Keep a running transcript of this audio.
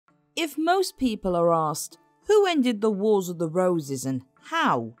If most people are asked, who ended the Wars of the Roses and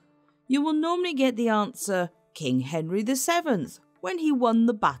how, you will normally get the answer, King Henry VII, when he won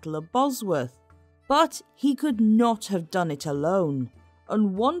the Battle of Bosworth. But he could not have done it alone,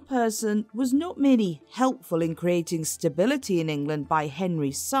 and one person was not merely helpful in creating stability in England by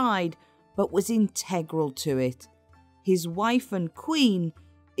Henry's side, but was integral to it: his wife and queen,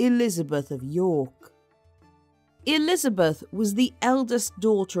 Elizabeth of York. Elizabeth was the eldest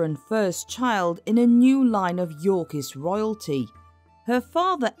daughter and first child in a new line of Yorkist royalty. Her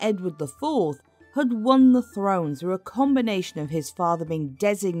father, Edward IV, had won the throne through a combination of his father being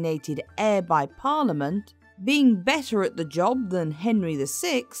designated heir by Parliament, being better at the job than Henry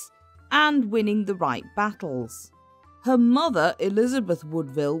VI, and winning the right battles. Her mother, Elizabeth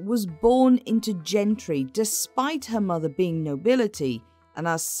Woodville, was born into gentry despite her mother being nobility, and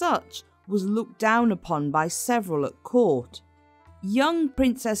as such was looked down upon by several at court. Young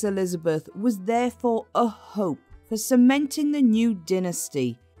Princess Elizabeth was therefore a hope for cementing the new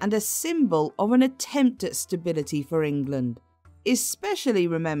dynasty and a symbol of an attempt at stability for England, especially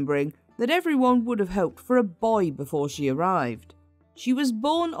remembering that everyone would have hoped for a boy before she arrived. She was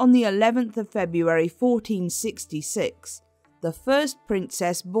born on the 11th of February 1466, the first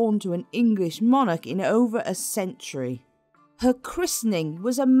princess born to an English monarch in over a century. Her christening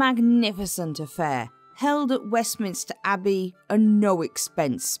was a magnificent affair, held at Westminster Abbey and no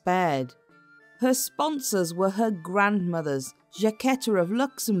expense spared. Her sponsors were her grandmothers, Jacquetta of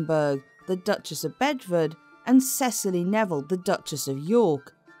Luxembourg, the Duchess of Bedford, and Cecily Neville, the Duchess of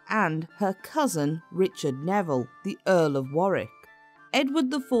York, and her cousin Richard Neville, the Earl of Warwick.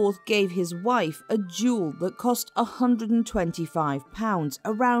 Edward IV gave his wife a jewel that cost £125,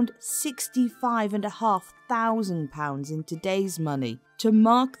 around £65,500 in today's money, to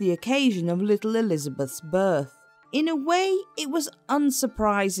mark the occasion of little Elizabeth's birth. In a way, it was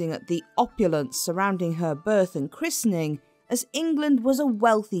unsurprising at the opulence surrounding her birth and christening, as England was a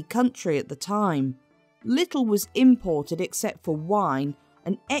wealthy country at the time. Little was imported except for wine,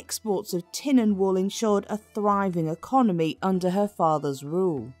 and exports of tin and wool ensured a thriving economy under her father's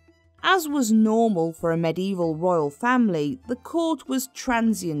rule. As was normal for a medieval royal family, the court was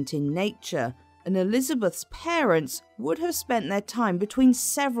transient in nature, and Elizabeth's parents would have spent their time between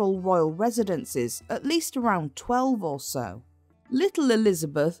several royal residences, at least around 12 or so. Little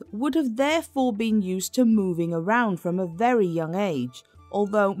Elizabeth would have therefore been used to moving around from a very young age,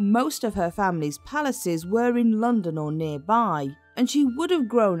 although most of her family's palaces were in London or nearby, and she would have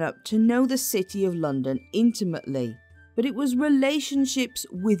grown up to know the City of London intimately. But it was relationships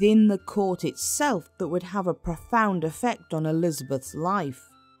within the court itself that would have a profound effect on Elizabeth's life.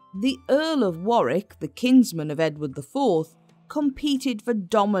 The Earl of Warwick, the kinsman of Edward IV, competed for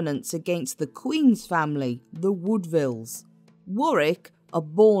dominance against the Queen's family, the Woodvilles. Warwick, a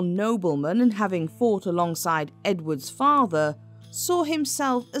born nobleman and having fought alongside Edward's father, saw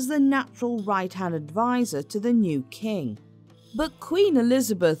himself as the natural right-hand advisor to the new king. But Queen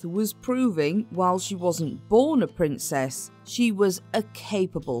Elizabeth was proving, while she wasn't born a princess, she was a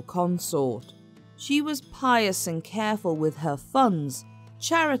capable consort. She was pious and careful with her funds,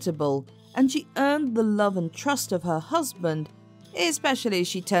 charitable, and she earned the love and trust of her husband, especially as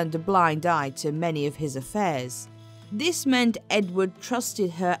she turned a blind eye to many of his affairs. This meant Edward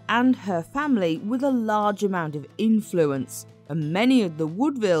trusted her and her family with a large amount of influence, and many of the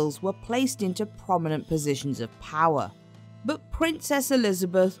Woodvilles were placed into prominent positions of power. But Princess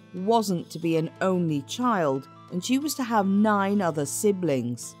Elizabeth wasn't to be an only child, and she was to have 9 other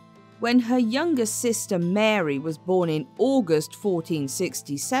siblings. When her younger sister Mary was born in August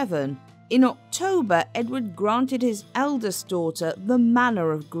 1467, in October Edward granted his eldest daughter the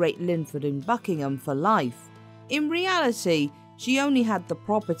manor of Great Linford in Buckingham for life. In reality, she only had the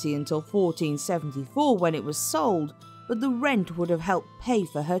property until 1474 when it was sold, but the rent would have helped pay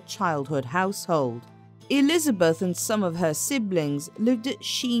for her childhood household. Elizabeth and some of her siblings lived at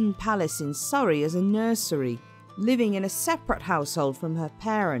Sheen Palace in Surrey as a nursery, living in a separate household from her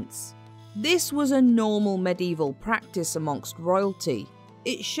parents. This was a normal medieval practice amongst royalty.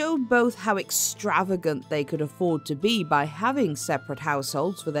 It showed both how extravagant they could afford to be by having separate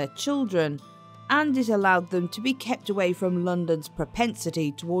households for their children, and it allowed them to be kept away from London's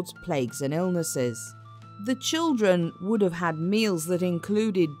propensity towards plagues and illnesses. The children would have had meals that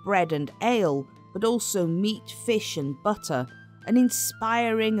included bread and ale, but also meat, fish and butter, and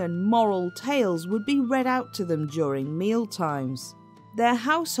inspiring and moral tales would be read out to them during meal times. Their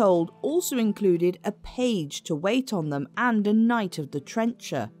household also included a page to wait on them and a knight of the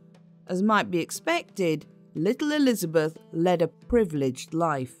trencher. As might be expected, little Elizabeth led a privileged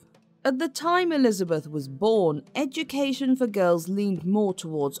life. At the time Elizabeth was born, education for girls leaned more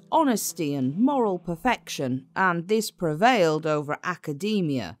towards honesty and moral perfection, and this prevailed over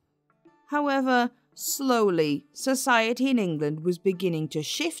academia. However, slowly, society in England was beginning to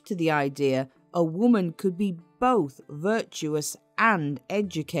shift to the idea a woman could be both virtuous and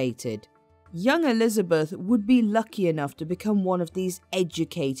educated. Young Elizabeth would be lucky enough to become one of these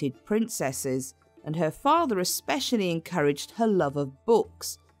educated princesses, and her father especially encouraged her love of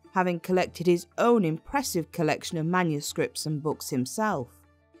books, having collected his own impressive collection of manuscripts and books himself.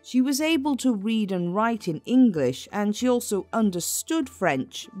 She was able to read and write in English, and she also understood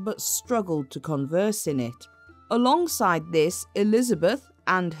French but struggled to converse in it. Alongside this, Elizabeth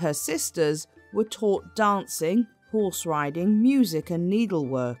and her sisters were taught dancing, horse riding, music and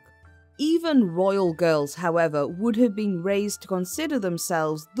needlework. Even royal girls, however, would have been raised to consider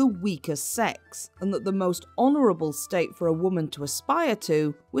themselves the weaker sex, and that the most honourable state for a woman to aspire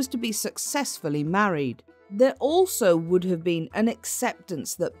to was to be successfully married. There also would have been an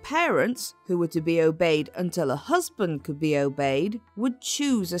acceptance that parents, who were to be obeyed until a husband could be obeyed, would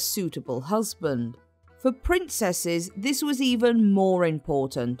choose a suitable husband. For princesses, this was even more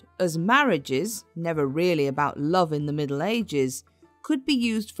important, as marriages, never really about love in the Middle Ages, could be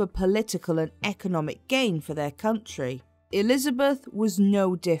used for political and economic gain for their country. Elizabeth was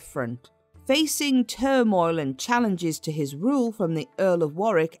no different. Facing turmoil and challenges to his rule from the Earl of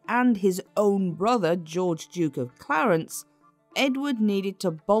Warwick and his own brother George, Duke of Clarence, Edward needed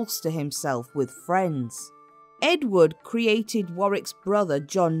to bolster himself with friends. Edward created Warwick's brother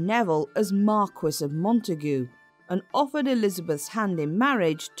John Neville as Marquis of Montagu and offered Elizabeth's hand in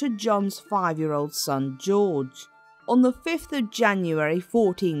marriage to John's 5-year-old son George. On the 5th of January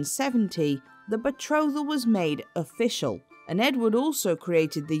 1470, the betrothal was made official, and Edward also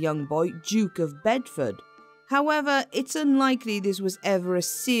created the young boy Duke of Bedford. However, it's unlikely this was ever a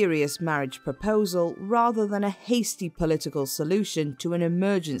serious marriage proposal rather than a hasty political solution to an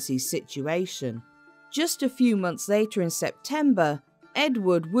emergency situation. Just a few months later in September,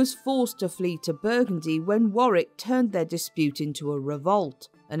 Edward was forced to flee to Burgundy when Warwick turned their dispute into a revolt,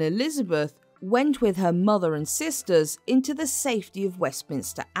 and Elizabeth went with her mother and sisters into the safety of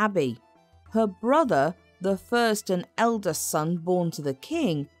Westminster Abbey. Her brother, the first and eldest son born to the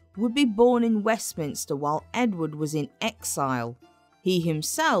king, would be born in Westminster while Edward was in exile. He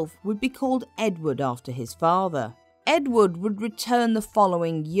himself would be called Edward after his father. Edward would return the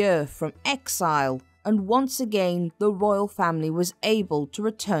following year from exile, and once again the royal family was able to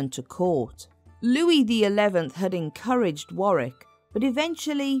return to court. Louis XI had encouraged Warwick, but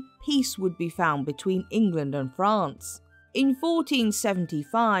eventually peace would be found between England and France. In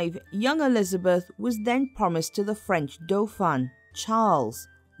 1475, young Elizabeth was then promised to the French Dauphin, Charles,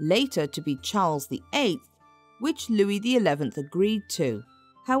 later to be Charles VIII, which Louis XI agreed to.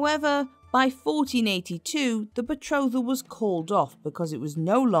 However, by 1482, the betrothal was called off because it was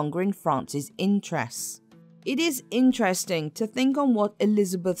no longer in France's interests. It is interesting to think on what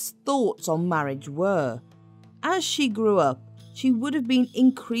Elizabeth's thoughts on marriage were. As she grew up, she would have been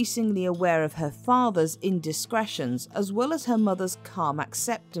increasingly aware of her father's indiscretions as well as her mother's calm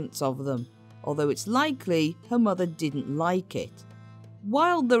acceptance of them, although it's likely her mother didn't like it.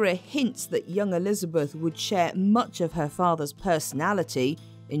 While there are hints that young Elizabeth would share much of her father's personality,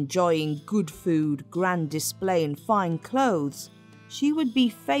 enjoying good food, grand display and fine clothes, she would be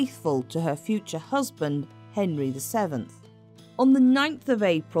faithful to her future husband, Henry VII. On the 9th of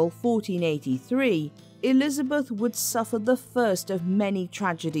April 1483, Elizabeth would suffer the first of many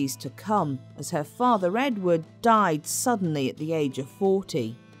tragedies to come, as her father Edward died suddenly at the age of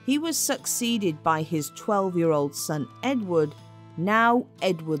 40. He was succeeded by his 12-year-old son Edward, now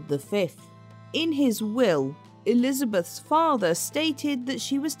Edward V. In his will, Elizabeth's father stated that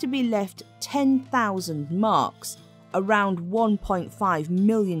she was to be left 10,000 marks, around £1.5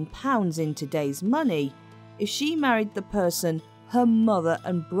 million in today's money, if she married the person her mother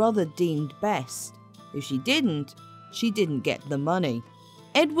and brother deemed best. If she didn't get the money.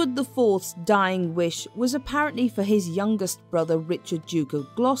 Edward IV's dying wish was apparently for his youngest brother Richard, Duke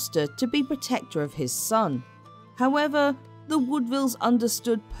of Gloucester, to be protector of his son. However, the Woodvilles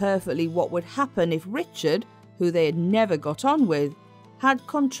understood perfectly what would happen if Richard, who they had never got on with, had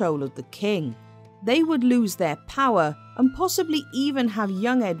control of the king. They would lose their power and possibly even have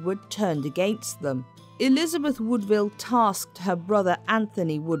young Edward turned against them. Elizabeth Woodville tasked her brother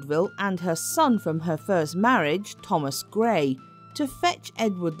Anthony Woodville and her son from her first marriage, Thomas Grey, to fetch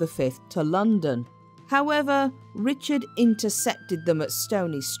Edward V to London. However, Richard intercepted them at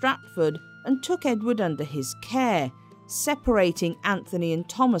Stony Stratford and took Edward under his care, separating Anthony and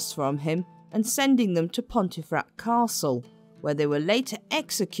Thomas from him and sending them to Pontefract Castle, where they were later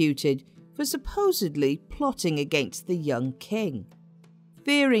executed for supposedly plotting against the young king.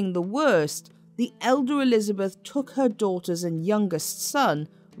 Fearing the worst, the elder Elizabeth took her daughters and youngest son,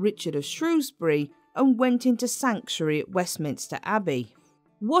 Richard of Shrewsbury, and went into sanctuary at Westminster Abbey.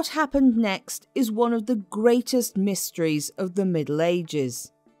 What happened next is one of the greatest mysteries of the Middle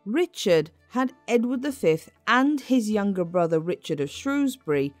Ages. Richard had Edward V and his younger brother Richard of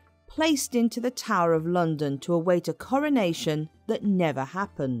Shrewsbury placed into the Tower of London to await a coronation that never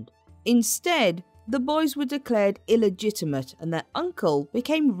happened. Instead, the boys were declared illegitimate and their uncle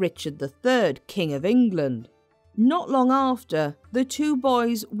became Richard III, King of England. Not long after, the two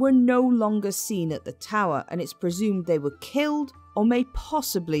boys were no longer seen at the Tower, and it's presumed they were killed or may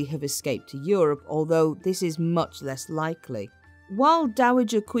possibly have escaped to Europe, although this is much less likely. While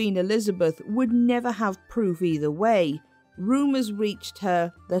Dowager Queen Elizabeth would never have proof either way, rumours reached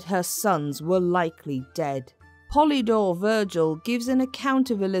her that her sons were likely dead. Polydore Virgil gives an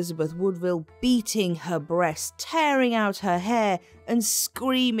account of Elizabeth Woodville beating her breast, tearing out her hair and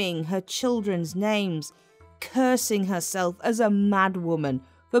screaming her children's names, cursing herself as a madwoman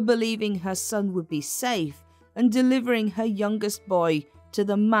for believing her son would be safe and delivering her youngest boy to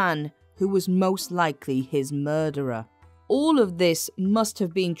the man who was most likely his murderer. All of this must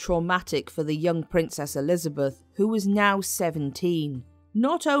have been traumatic for the young Princess Elizabeth, who was now 17.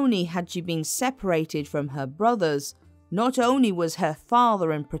 Not only had she been separated from her brothers, not only was her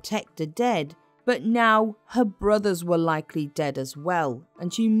father and protector dead, but now her brothers were likely dead as well,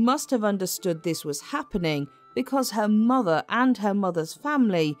 and she must have understood this was happening because her mother and her mother's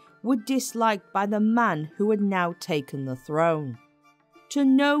family were disliked by the man who had now taken the throne. To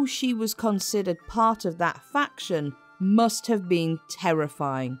know she was considered part of that faction must have been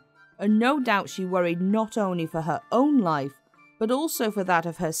terrifying, and no doubt she worried not only for her own life, but also for that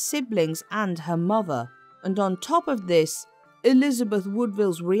of her siblings and her mother. And on top of this, Elizabeth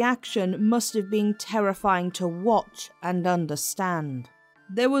Woodville's reaction must have been terrifying to watch and understand.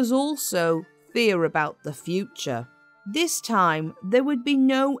 There was also fear about the future. This time, there would be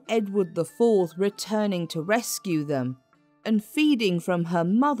no Edward IV returning to rescue them, and feeding from her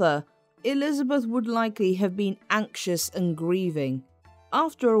mother, Elizabeth would likely have been anxious and grieving.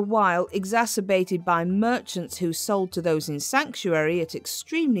 After a while, exacerbated by merchants who sold to those in sanctuary at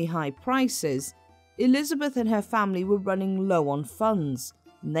extremely high prices, Elizabeth and her family were running low on funds,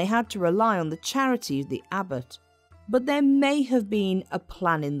 and they had to rely on the charity of the abbot. But there may have been a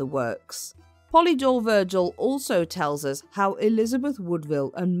plan in the works. Polydore Virgil also tells us how Elizabeth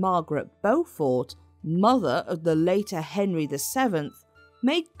Woodville and Margaret Beaufort, mother of the later Henry VII,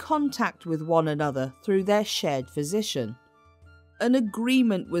 made contact with one another through their shared physician. An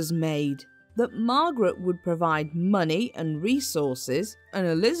agreement was made that Margaret would provide money and resources, and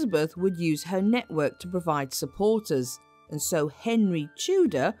Elizabeth would use her network to provide supporters, and so Henry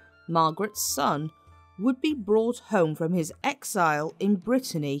Tudor, Margaret's son, would be brought home from his exile in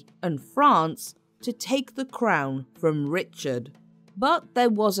Brittany and France to take the crown from Richard. But there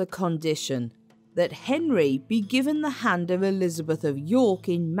was a condition: that Henry be given the hand of Elizabeth of York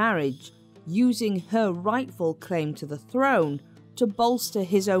in marriage, using her rightful claim to the throne to bolster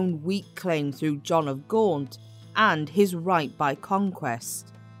his own weak claim through John of Gaunt and his right by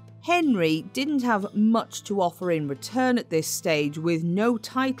conquest. Henry didn't have much to offer in return at this stage, with no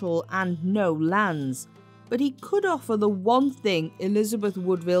title and no lands, but he could offer the one thing Elizabeth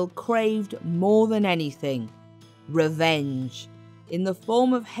Woodville craved more than anything: revenge, in the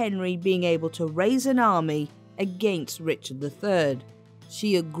form of Henry being able to raise an army against Richard III.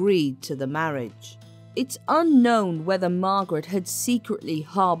 She agreed to the marriage. It's unknown whether Margaret had secretly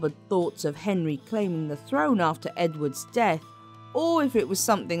harboured thoughts of Henry claiming the throne after Edward's death, or if it was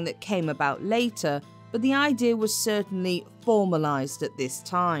something that came about later, but the idea was certainly formalised at this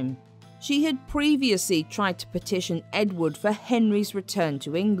time. She had previously tried to petition Edward for Henry's return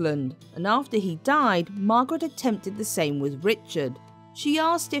to England, and after he died, Margaret attempted the same with Richard. She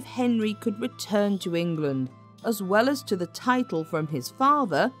asked if Henry could return to England, as well as to the title from his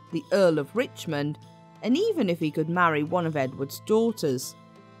father, the Earl of Richmond, and even if he could marry one of Edward's daughters.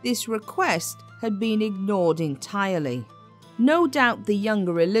 This request had been ignored entirely. No doubt the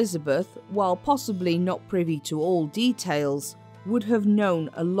younger Elizabeth, while possibly not privy to all details, would have known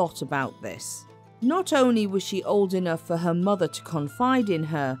a lot about this. Not only was she old enough for her mother to confide in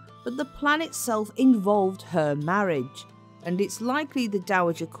her, but the plan itself involved her marriage, and it's likely the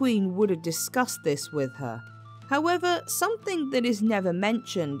Dowager Queen would have discussed this with her. However, something that is never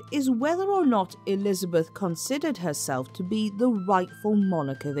mentioned is whether or not Elizabeth considered herself to be the rightful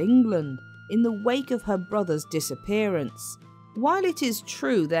monarch of England in the wake of her brother's disappearance. While it is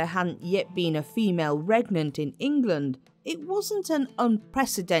true there hadn't yet been a female regnant in England, it wasn't an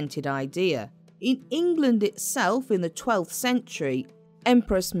unprecedented idea. In England itself in the 12th century,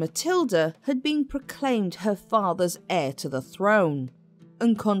 Empress Matilda had been proclaimed her father's heir to the throne,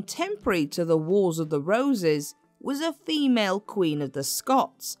 and contemporary to the Wars of the Roses was a female Queen of the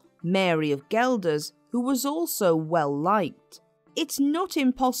Scots, Mary of Guelders, who was also well liked. It's not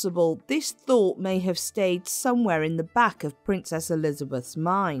impossible this thought may have stayed somewhere in the back of Princess Elizabeth's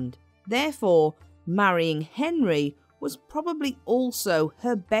mind. Therefore, marrying Henry was probably also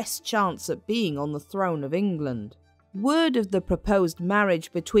her best chance at being on the throne of England. Word of the proposed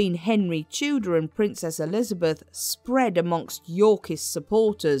marriage between Henry Tudor and Princess Elizabeth spread amongst Yorkist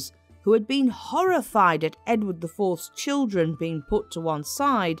supporters, who had been horrified at Edward IV's children being put to one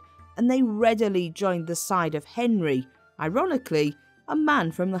side, and they readily joined the side of Henry, ironically, a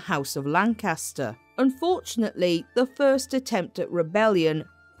man from the House of Lancaster. Unfortunately, the first attempt at rebellion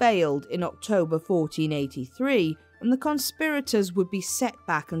failed in October 1483, and the conspirators would be set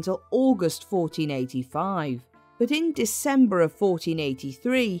back until August 1485. But in December of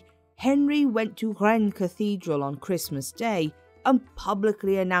 1483, Henry went to Rennes Cathedral on Christmas Day and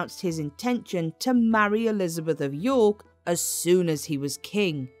publicly announced his intention to marry Elizabeth of York as soon as he was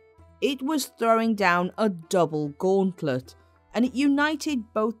king. It was throwing down a double gauntlet, and it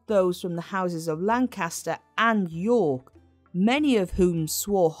united both those from the houses of Lancaster and York, many of whom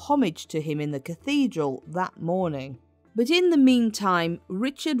swore homage to him in the cathedral that morning. But in the meantime,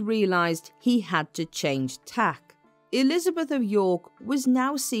 Richard realised he had to change tack. Elizabeth of York was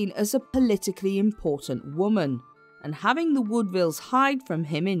now seen as a politically important woman, and having the Woodvilles hide from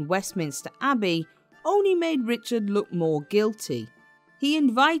him in Westminster Abbey only made Richard look more guilty. He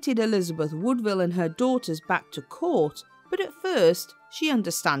invited Elizabeth Woodville and her daughters back to court, but at first she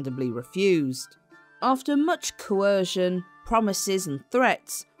understandably refused. After much coercion, promises and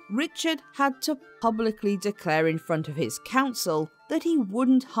threats, Richard had to publicly declare in front of his council that he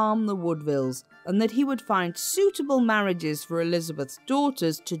wouldn't harm the Woodvilles and that he would find suitable marriages for Elizabeth's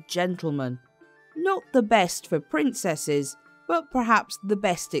daughters to gentlemen. Not the best for princesses, but perhaps the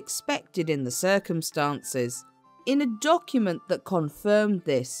best expected in the circumstances. In a document that confirmed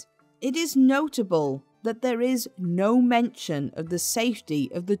this, it is notable that there is no mention of the safety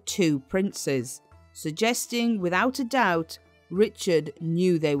of the two princes, suggesting without a doubt Richard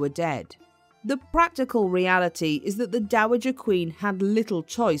knew they were dead. The practical reality is that the Dowager Queen had little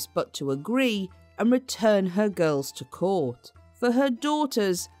choice but to agree and return her girls to court. For her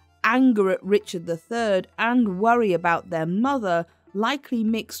daughters, anger at Richard III and worry about their mother likely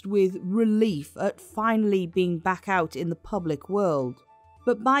mixed with relief at finally being back out in the public world.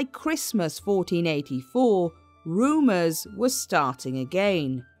 But by Christmas 1484, rumours were starting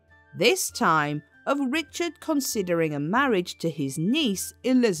again, this time of Richard considering a marriage to his niece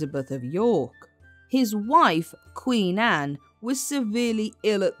Elizabeth of York. His wife, Queen Anne, was severely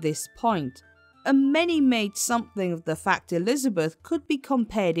ill at this point, and many made something of the fact Elizabeth could be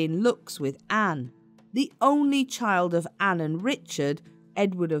compared in looks with Anne. The only child of Anne and Richard,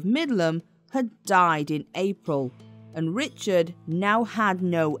 Edward of Middleham, had died in April, and Richard now had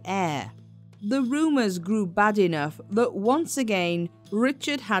no heir. The rumours grew bad enough that once again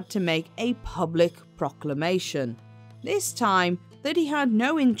Richard had to make a public proclamation, this time that he had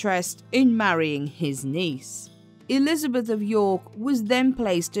no interest in marrying his niece. Elizabeth of York was then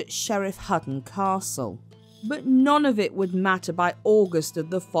placed at Sheriff Hutton Castle, but none of it would matter by August of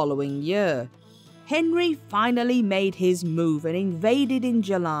the following year. Henry finally made his move and invaded in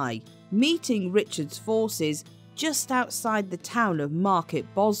July, meeting Richard's forces just outside the town of Market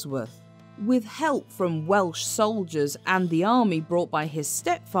Bosworth. With help from Welsh soldiers and the army brought by his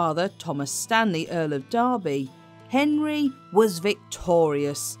stepfather, Thomas Stanley, Earl of Derby, Henry was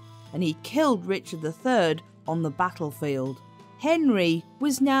victorious, and he killed Richard III on the battlefield. Henry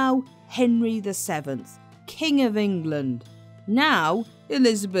was now Henry VII, King of England. Now,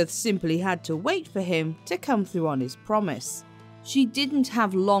 Elizabeth simply had to wait for him to come through on his promise. She didn't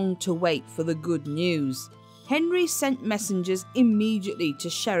have long to wait for the good news. Henry sent messengers immediately to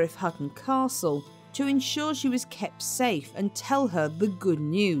Sheriff Hutton Castle to ensure she was kept safe and tell her the good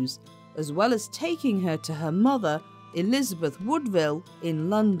news, as well as taking her to her mother, Elizabeth Woodville, in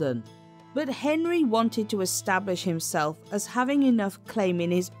London. But Henry wanted to establish himself as having enough claim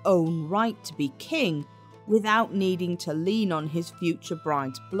in his own right to be king without needing to lean on his future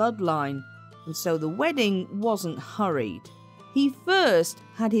bride's bloodline, and so the wedding wasn't hurried. He first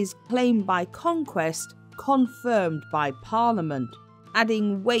had his claim by conquest confirmed by Parliament,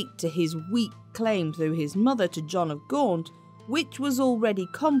 adding weight to his weak claim through his mother to John of Gaunt, which was already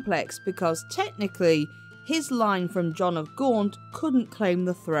complex because technically His line from John of Gaunt couldn't claim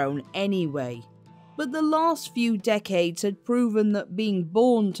the throne anyway. But the last few decades had proven that being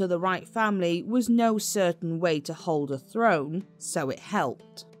born to the right family was no certain way to hold a throne, so it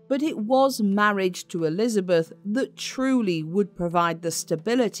helped. But it was marriage to Elizabeth that truly would provide the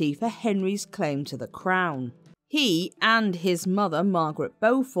stability for Henry's claim to the crown. He and his mother, Margaret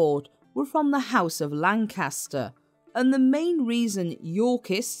Beaufort, were from the House of Lancaster, and the main reason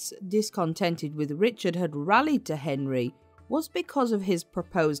Yorkists, discontented with Richard, had rallied to Henry was because of his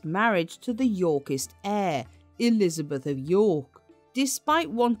proposed marriage to the Yorkist heir, Elizabeth of York. Despite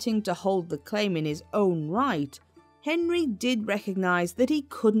wanting to hold the claim in his own right, Henry did recognise that he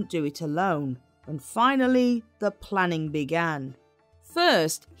couldn't do it alone, and finally the planning began.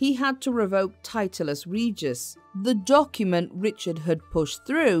 First, he had to revoke Titulus Regius, the document Richard had pushed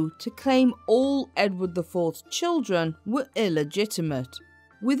through to claim all Edward IV's children were illegitimate.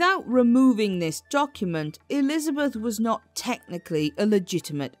 Without removing this document, Elizabeth was not technically a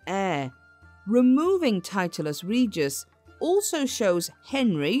legitimate heir. Removing Titulus Regius also shows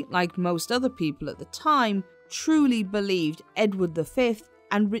Henry, like most other people at the time, truly believed Edward V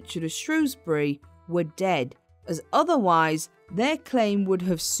and Richard of Shrewsbury were dead, as otherwise their claim would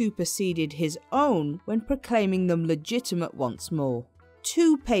have superseded his own when proclaiming them legitimate once more.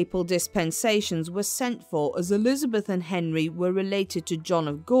 2 papal dispensations were sent for as Elizabeth and Henry were related to John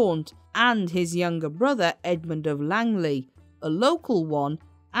of Gaunt and his younger brother Edmund of Langley, a local one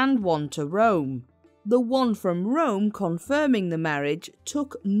and one to Rome. The one from Rome confirming the marriage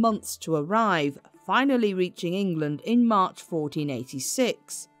took months to arrive, finally reaching England in March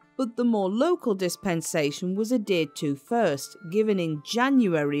 1486, but the more local dispensation was adhered to first, given in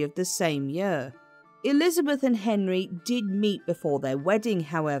January of the same year. Elizabeth and Henry did meet before their wedding,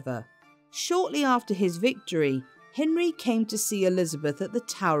 however. Shortly after his victory, Henry came to see Elizabeth at the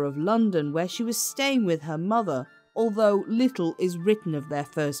Tower of London, where she was staying with her mother, although little is written of their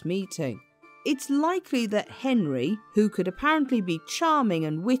first meeting. It's likely that Henry, who could apparently be charming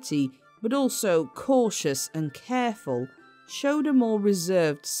and witty, but also cautious and careful, showed a more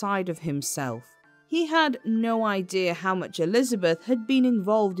reserved side of himself. He had no idea how much Elizabeth had been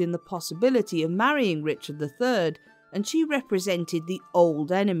involved in the possibility of marrying Richard III, and she represented the old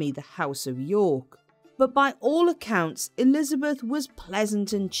enemy, the House of York. But by all accounts, Elizabeth was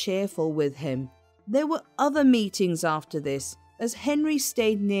pleasant and cheerful with him. There were other meetings after this, as Henry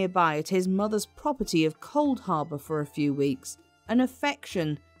stayed nearby at his mother's property of Coldharbour for a few weeks, and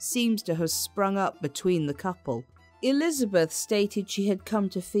affection seems to have sprung up between the couple. Elizabeth stated she had come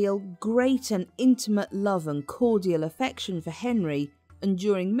to feel great and intimate love and cordial affection for Henry, and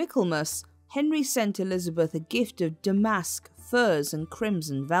during Michaelmas, Henry sent Elizabeth a gift of damask, furs and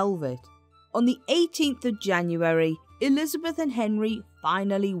crimson velvet. On the 18th of January, Elizabeth and Henry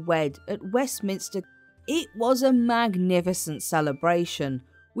finally wed at Westminster. It was a magnificent celebration,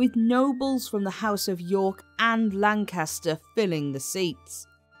 with nobles from the House of York and Lancaster filling the seats.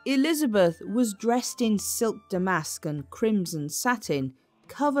 Elizabeth was dressed in silk damask and crimson satin,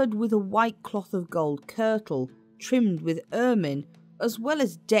 covered with a white cloth of gold kirtle, trimmed with ermine, as well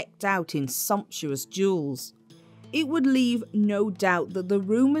as decked out in sumptuous jewels. It would leave no doubt that the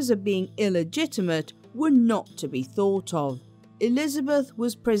rumours of being illegitimate were not to be thought of. Elizabeth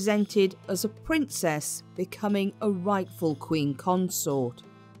was presented as a princess, becoming a rightful queen consort.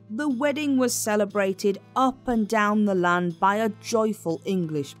 The wedding was celebrated up and down the land by a joyful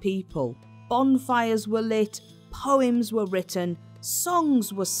English people. Bonfires were lit, poems were written,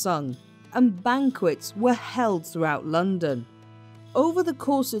 songs were sung, and banquets were held throughout London. Over the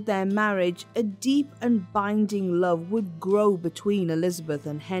course of their marriage, a deep and binding love would grow between Elizabeth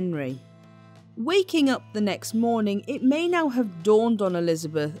and Henry. Waking up the next morning, it may now have dawned on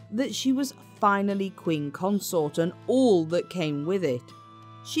Elizabeth that she was finally queen consort and all that came with it.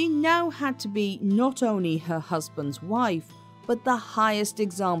 She now had to be not only her husband's wife, but the highest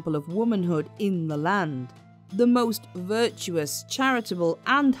example of womanhood in the land. The most virtuous, charitable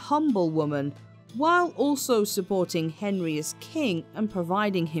and humble woman, while also supporting Henry as king and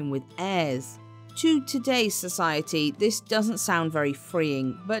providing him with heirs. To today's society, this doesn't sound very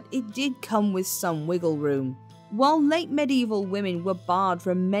freeing, but it did come with some wiggle room. While late medieval women were barred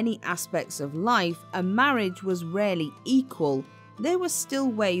from many aspects of life and marriage was rarely equal, there were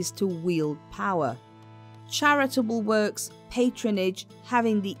still ways to wield power. Charitable works, patronage,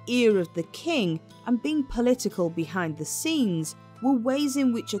 having the ear of the king, and being political behind the scenes were ways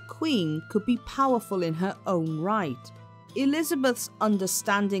in which a queen could be powerful in her own right. Elizabeth's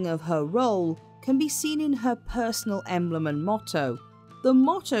understanding of her role can be seen in her personal emblem and motto. The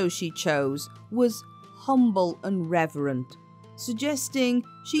motto she chose was humble and reverent. suggesting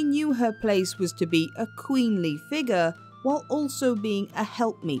she knew her place was to be a queenly figure while also being a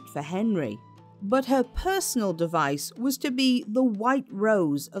helpmeet for Henry. But her personal device was to be the White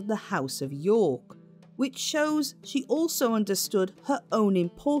Rose of the House of York, which shows she also understood her own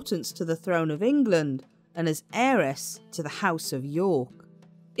importance to the throne of England and as heiress to the House of York.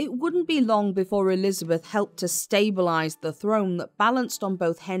 It wouldn't be long before Elizabeth helped to stabilise the throne that balanced on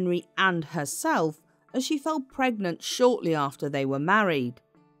both Henry and herself, as she fell pregnant shortly after they were married.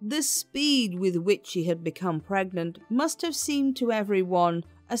 The speed with which she had become pregnant must have seemed to everyone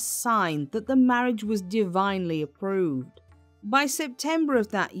a sign that the marriage was divinely approved. By September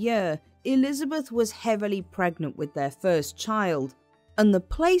of that year, Elizabeth was heavily pregnant with their first child, and the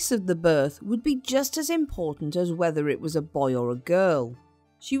place of the birth would be just as important as whether it was a boy or a girl.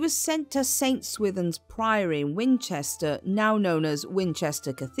 She was sent to St. Swithin's Priory in Winchester, now known as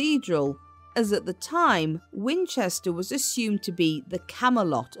Winchester Cathedral, as at the time, Winchester was assumed to be the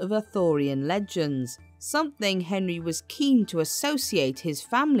Camelot of Arthurian legends, something Henry was keen to associate his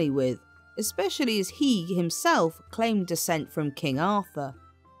family with, especially as he himself claimed descent from King Arthur.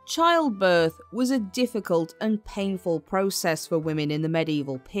 Childbirth was a difficult and painful process for women in the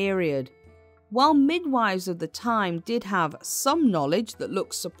medieval period. While midwives of the time did have some knowledge that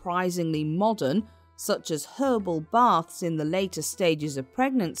looked surprisingly modern, such as herbal baths in the later stages of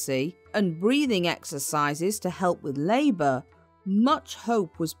pregnancy and breathing exercises to help with labour, much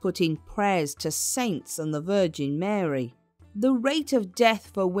hope was put in prayers to saints and the Virgin Mary. The rate of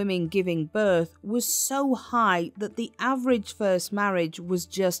death for women giving birth was so high that the average first marriage was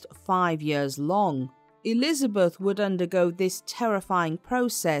just 5 years long. Elizabeth would undergo this terrifying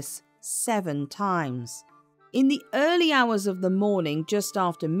process 7 times. In the early hours of the morning, just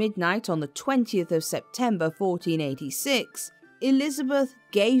after midnight on the 20th of September 1486, Elizabeth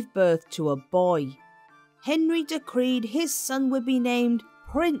gave birth to a boy. Henry decreed his son would be named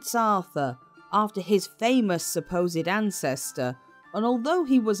Prince Arthur, after his famous supposed ancestor, and although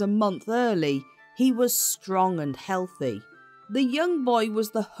he was a month early, he was strong and healthy. The young boy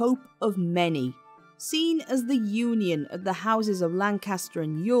was the hope of many, seen as the union of the houses of Lancaster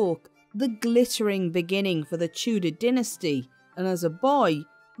and York, the glittering beginning for the Tudor dynasty, and as a boy,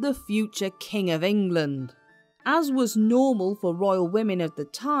 the future King of England. As was normal for royal women of the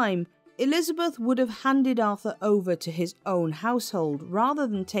time, Elizabeth would have handed Arthur over to his own household rather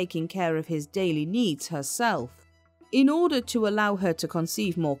than taking care of his daily needs herself. In order to allow her to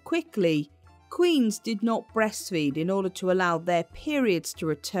conceive more quickly, queens did not breastfeed in order to allow their periods to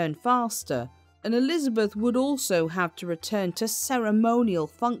return faster, and Elizabeth would also have to return to ceremonial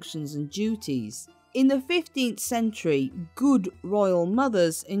functions and duties. In the 15th century, good royal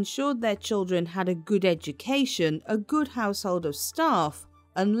mothers ensured their children had a good education, a good household of staff,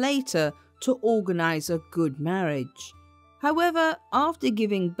 and later to organise a good marriage. However, after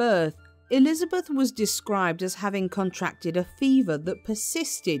giving birth, Elizabeth was described as having contracted a fever that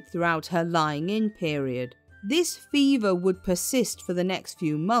persisted throughout her lying-in period. This fever would persist for the next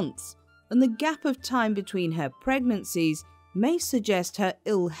few months, and the gap of time between her pregnancies may suggest her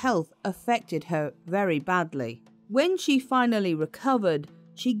ill health affected her very badly. When she finally recovered,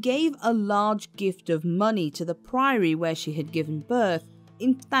 she gave a large gift of money to the priory where she had given birth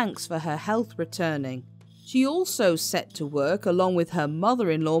in thanks for her health returning. She also set to work, along with her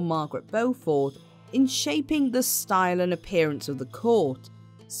mother-in-law Margaret Beaufort, in shaping the style and appearance of the court,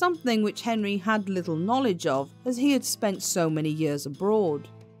 something which Henry had little knowledge of as he had spent so many years abroad.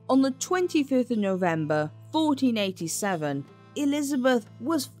 On the 25th of November 1487, Elizabeth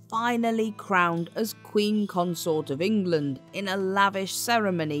was finally crowned as Queen Consort of England in a lavish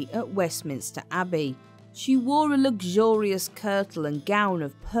ceremony at Westminster Abbey. She wore a luxurious kirtle and gown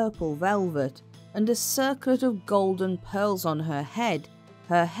of purple velvet, and a circlet of golden pearls on her head,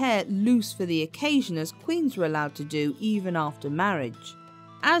 her hair loose for the occasion as queens were allowed to do even after marriage.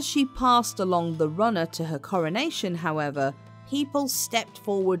 As she passed along the runner to her coronation, however, people stepped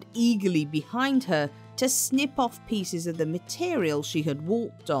forward eagerly behind her to snip off pieces of the material she had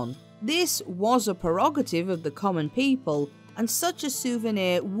walked on. This was a prerogative of the common people, and such a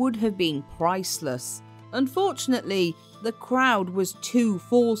souvenir would have been priceless. Unfortunately, the crowd was too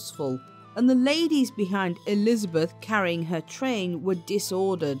forceful, and the ladies behind Elizabeth carrying her train were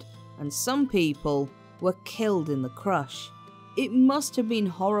disordered, and some people were killed in the crush. It must have been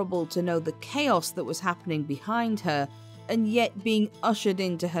horrible to know the chaos that was happening behind her, and yet being ushered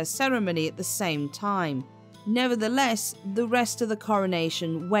into her ceremony at the same time. Nevertheless, the rest of the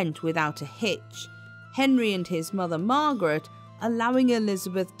coronation went without a hitch, Henry and his mother Margaret allowing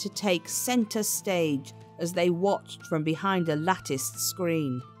Elizabeth to take centre stage as they watched from behind a latticed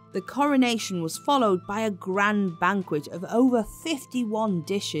screen. The coronation was followed by a grand banquet of over 51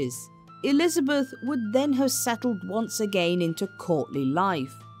 dishes. Elizabeth would then have settled once again into courtly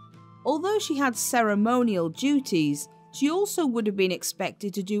life. Although she had ceremonial duties, she also would have been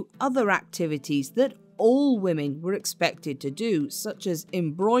expected to do other activities that all women were expected to do, such as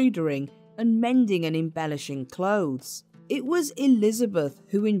embroidering and mending and embellishing clothes. It was Elizabeth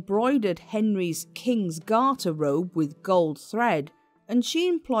who embroidered Henry's King's Garter robe with gold thread, and she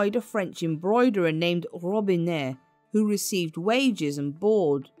employed a French embroiderer named Robinet, who received wages and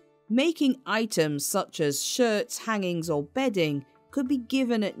board. Making items such as shirts, hangings or bedding could be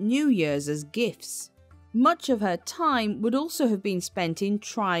given at New Year's as gifts. Much of her time would also have been spent in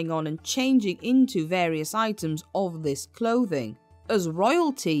trying on and changing into various items of this clothing. As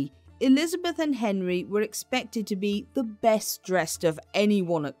royalty, Elizabeth and Henry were expected to be the best dressed of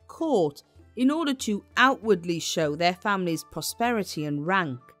anyone at court in order to outwardly show their family's prosperity and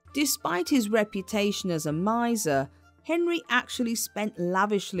rank. Despite his reputation as a miser, Henry actually spent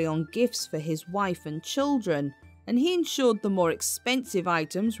lavishly on gifts for his wife and children, and he ensured the more expensive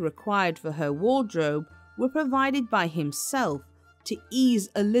items required for her wardrobe were provided by himself to ease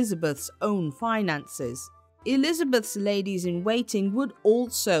Elizabeth's own finances. Elizabeth's ladies-in-waiting would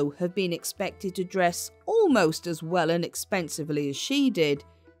also have been expected to dress almost as well and expensively as she did,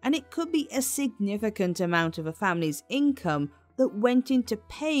 and it could be a significant amount of a family's income that went into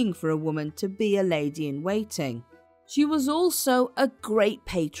paying for a woman to be a lady-in-waiting. She was also a great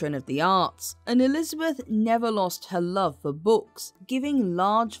patron of the arts, and Elizabeth never lost her love for books, giving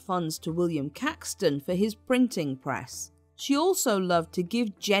large funds to William Caxton for his printing press. She also loved to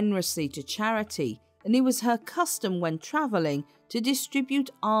give generously to charity, and it was her custom when travelling to distribute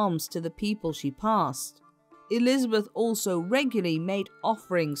alms to the people she passed. Elizabeth also regularly made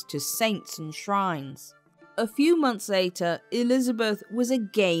offerings to saints and shrines. A few months later, Elizabeth was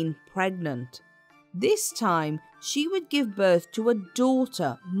again pregnant. This time, she would give birth to a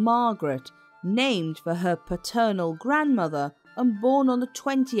daughter, Margaret, named for her paternal grandmother and born on the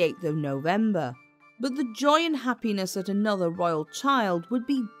 28th of November. But the joy and happiness at another royal child would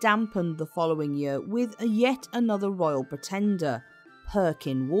be dampened the following year with yet another royal pretender,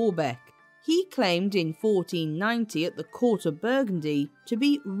 Perkin Warbeck. He claimed in 1490 at the court of Burgundy to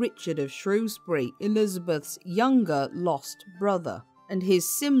be Richard of Shrewsbury, Elizabeth's younger lost brother, and his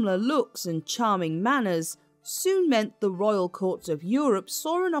similar looks and charming manners soon meant the royal courts of Europe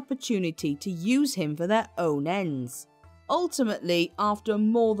saw an opportunity to use him for their own ends. Ultimately, after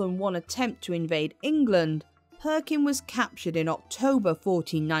more than one attempt to invade England, Perkin was captured in October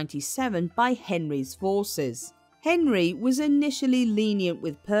 1497 by Henry's forces. Henry was initially lenient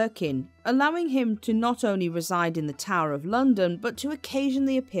with Perkin, allowing him to not only reside in the Tower of London but to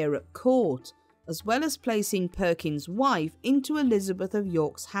occasionally appear at court, as well as placing Perkin's wife into Elizabeth of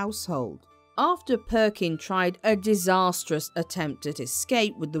York's household. After Perkin tried a disastrous attempt at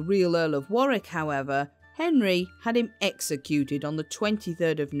escape with the real Earl of Warwick, however, Henry had him executed on the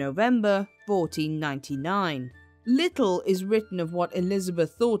 23rd of November 1499. Little is written of what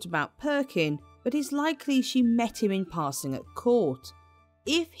Elizabeth thought about Perkin, but it's likely she met him in passing at court.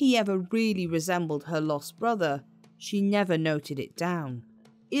 If he ever really resembled her lost brother, she never noted it down.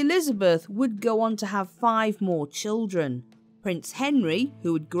 Elizabeth would go on to have 5 more children. Prince Henry,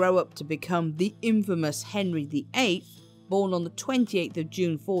 who would grow up to become the infamous Henry VIII, born on the 28th of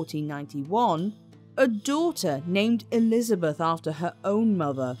June 1491, a daughter named Elizabeth after her own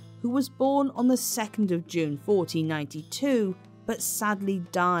mother, who was born on the 2nd of June 1492, but sadly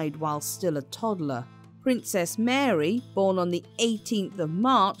died while still a toddler. Princess Mary, born on the 18th of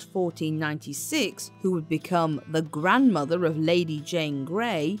March 1496, who would become the grandmother of Lady Jane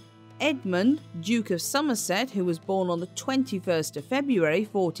Grey. Edmund, Duke of Somerset, who was born on the 21st of February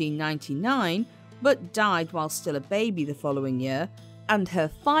 1499, but died while still a baby the following year. And her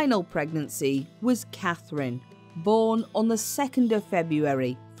final pregnancy was Catherine, born on the 2nd of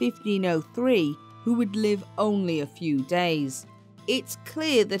February 1503, who would live only a few days. It's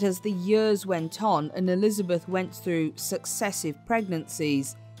clear that as the years went on and Elizabeth went through successive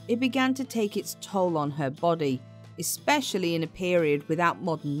pregnancies, it began to take its toll on her body, especially in a period without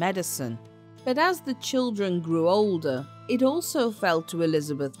modern medicine. But as the children grew older, it also fell to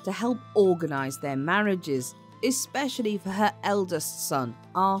Elizabeth to help organise their marriages, especially for her eldest son,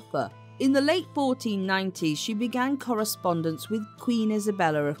 Arthur. In the late 1490s, she began correspondence with Queen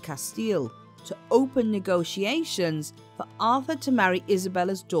Isabella of Castile to open negotiations for Arthur to marry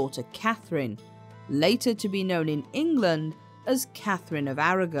Isabella's daughter Catherine, later to be known in England as Catherine of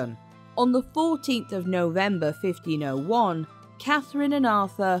Aragon. On the 14th of November 1501, Catherine and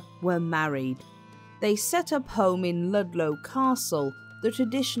Arthur were married. They set up home in Ludlow Castle, the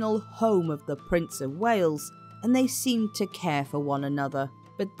traditional home of the Prince of Wales, and they seemed to care for one another.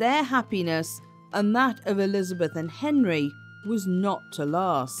 But their happiness, and that of Elizabeth and Henry, was not to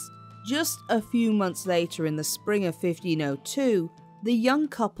last. Just a few months later, in the spring of 1502, the young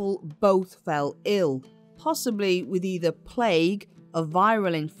couple both fell ill, possibly with either plague, a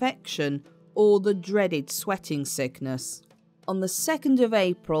viral infection, or the dreaded sweating sickness. On the 2nd of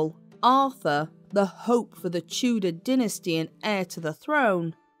April, Arthur, the hope for the Tudor dynasty and heir to the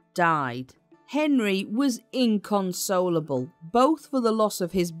throne, died. Henry was inconsolable, both for the loss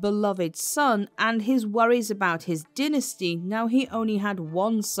of his beloved son and his worries about his dynasty now he only had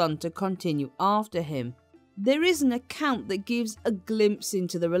one son to continue after him. There is an account that gives a glimpse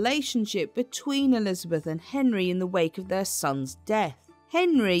into the relationship between Elizabeth and Henry in the wake of their son's death.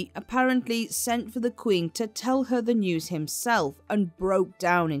 Henry apparently sent for the Queen to tell her the news himself and broke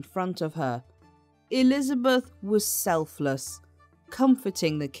down in front of her. Elizabeth was selfless,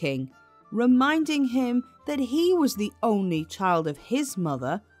 comforting the king, reminding him that he was the only child of his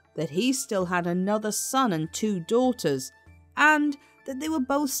mother, that he still had another son and 2 daughters, and that they were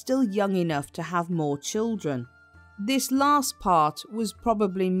both still young enough to have more children. This last part was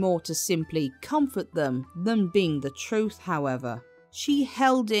probably more to simply comfort them than being the truth, however. She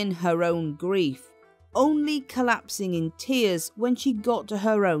held in her own grief, only collapsing in tears when she got to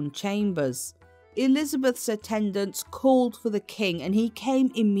her own chambers. Elizabeth's attendants called for the king and he came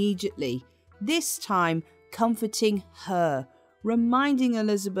immediately, this time comforting her, reminding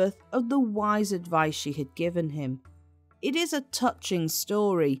Elizabeth of the wise advice she had given him. It is a touching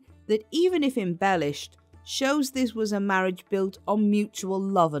story that, even if embellished, shows this was a marriage built on mutual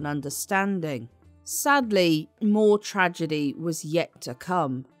love and understanding. Sadly, more tragedy was yet to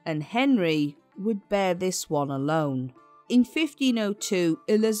come, and Henry would bear this one alone. In 1502,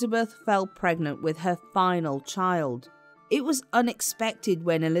 Elizabeth fell pregnant with her final child. It was unexpected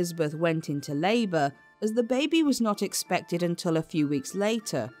when Elizabeth went into labour, as the baby was not expected until a few weeks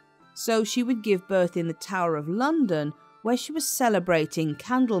later, so she would give birth in the Tower of London, where she was celebrating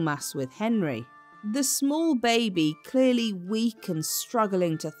Candlemas with Henry. The small baby, clearly weak and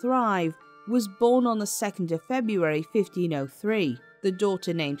struggling to thrive, was born on the 2nd of February 1503, the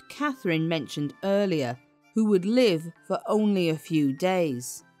daughter named Catherine mentioned earlier, who would live for only a few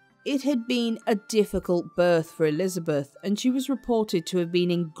days. It had been a difficult birth for Elizabeth, and she was reported to have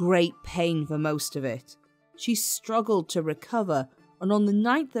been in great pain for most of it. She struggled to recover, and on the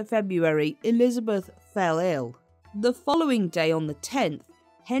 9th of February, Elizabeth fell ill. The following day, on the 10th,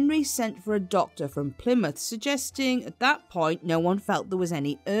 Henry sent for a doctor from Plymouth, suggesting at that point no one felt there was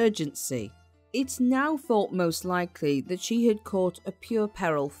any urgency. It's now thought most likely that she had caught a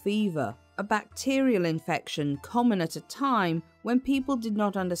puerperal fever, a bacterial infection common at a time when people did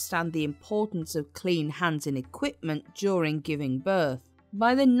not understand the importance of clean hands and equipment during giving birth.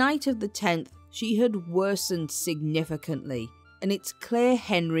 By the night of the 10th, she had worsened significantly, and it's clear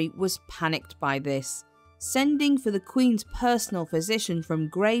Henry was panicked by this, sending for the Queen's personal physician from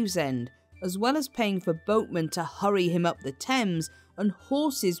Gravesend, as well as paying for boatmen to hurry him up the Thames and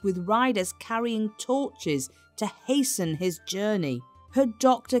horses with riders carrying torches to hasten his journey. Her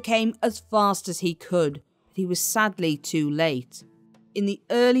doctor came as fast as he could, but he was sadly too late. In the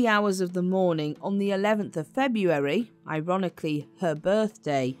early hours of the morning on the 11th of February, ironically her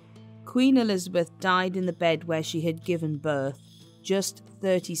birthday, Queen Elizabeth died in the bed where she had given birth, just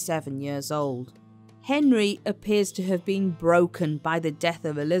 37 years old. Henry appears to have been broken by the death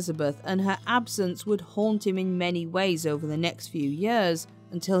of Elizabeth, and her absence would haunt him in many ways over the next few years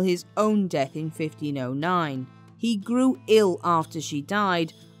until his own death in 1509. He grew ill after she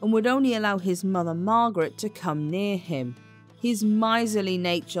died and would only allow his mother Margaret to come near him. His miserly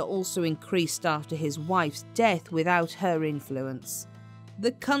nature also increased after his wife's death without her influence.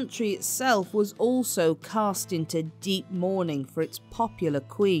 The country itself was also cast into deep mourning for its popular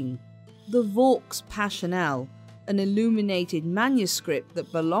queen. The Vaux Passional, an illuminated manuscript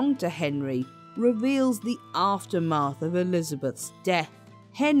that belonged to Henry, reveals the aftermath of Elizabeth's death.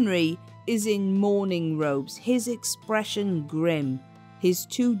 Henry is in mourning robes, his expression grim. His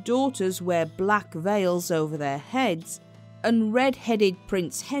 2 daughters wear black veils over their heads, and red-headed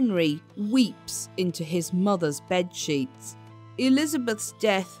Prince Henry weeps into his mother's bedsheets. Elizabeth's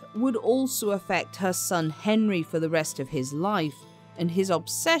death would also affect her son Henry for the rest of his life, and his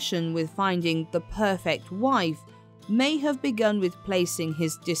obsession with finding the perfect wife may have begun with placing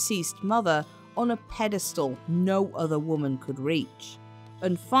his deceased mother on a pedestal no other woman could reach.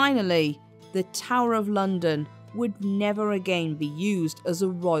 And finally, the Tower of London would never again be used as a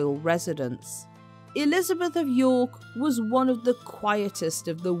royal residence. Elizabeth of York was one of the quietest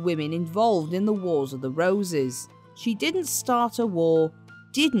of the women involved in the Wars of the Roses. She didn't start a war,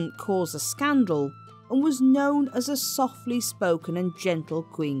 didn't cause a scandal, and was known as a softly spoken and gentle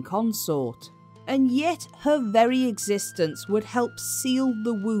queen consort. And yet her very existence would help seal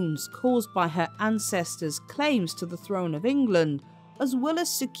the wounds caused by her ancestors' claims to the throne of England, as well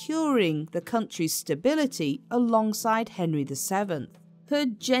as securing the country's stability alongside Henry VII. Her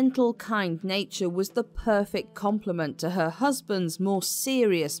gentle, kind nature was the perfect complement to her husband's more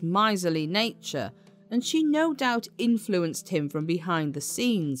serious, miserly nature, and she no doubt influenced him from behind the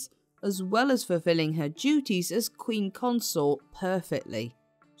scenes, as well as fulfilling her duties as queen consort perfectly.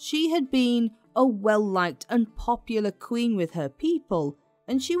 She had been a well-liked and popular queen with her people,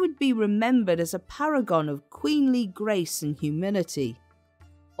 and she would be remembered as a paragon of queenly grace and humility.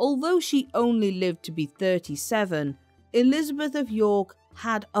 Although she only lived to be 37, Elizabeth of York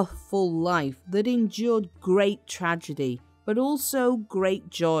had a full life that endured great tragedy, but also great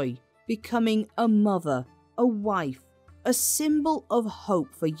joy, becoming a mother, a wife, a symbol of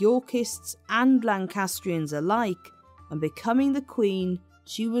hope for Yorkists and Lancastrians alike, and becoming the queen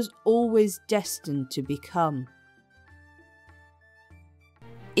she was always destined to become.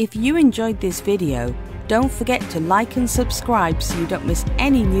 If you enjoyed this video, don't forget to like and subscribe so you don't miss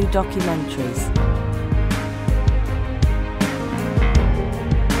any new documentaries.